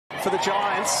for the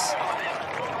Giants.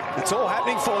 It's all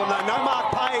happening for them, though. No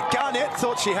mark paid. Garnett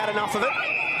thought she had enough of it.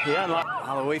 Yeah, like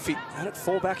Aloifi had it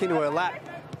fall back into her lap.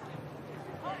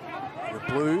 The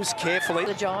Blues carefully.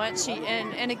 The Giants,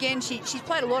 and again, she's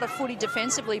played a lot of footy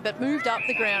defensively, but moved up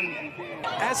the ground.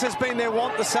 As has been their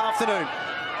want this afternoon.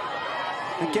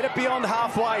 And get it beyond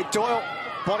halfway. Doyle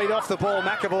bodied off the ball.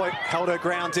 McEvoy held her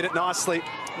ground, did it nicely.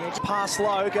 Pass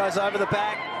low, goes over the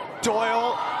back.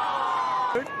 Doyle.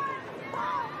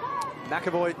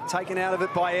 McEvoy taken out of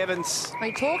it by Evans.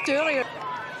 We talked earlier.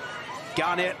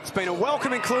 Garnett, it's been a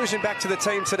welcome inclusion back to the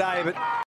team today, but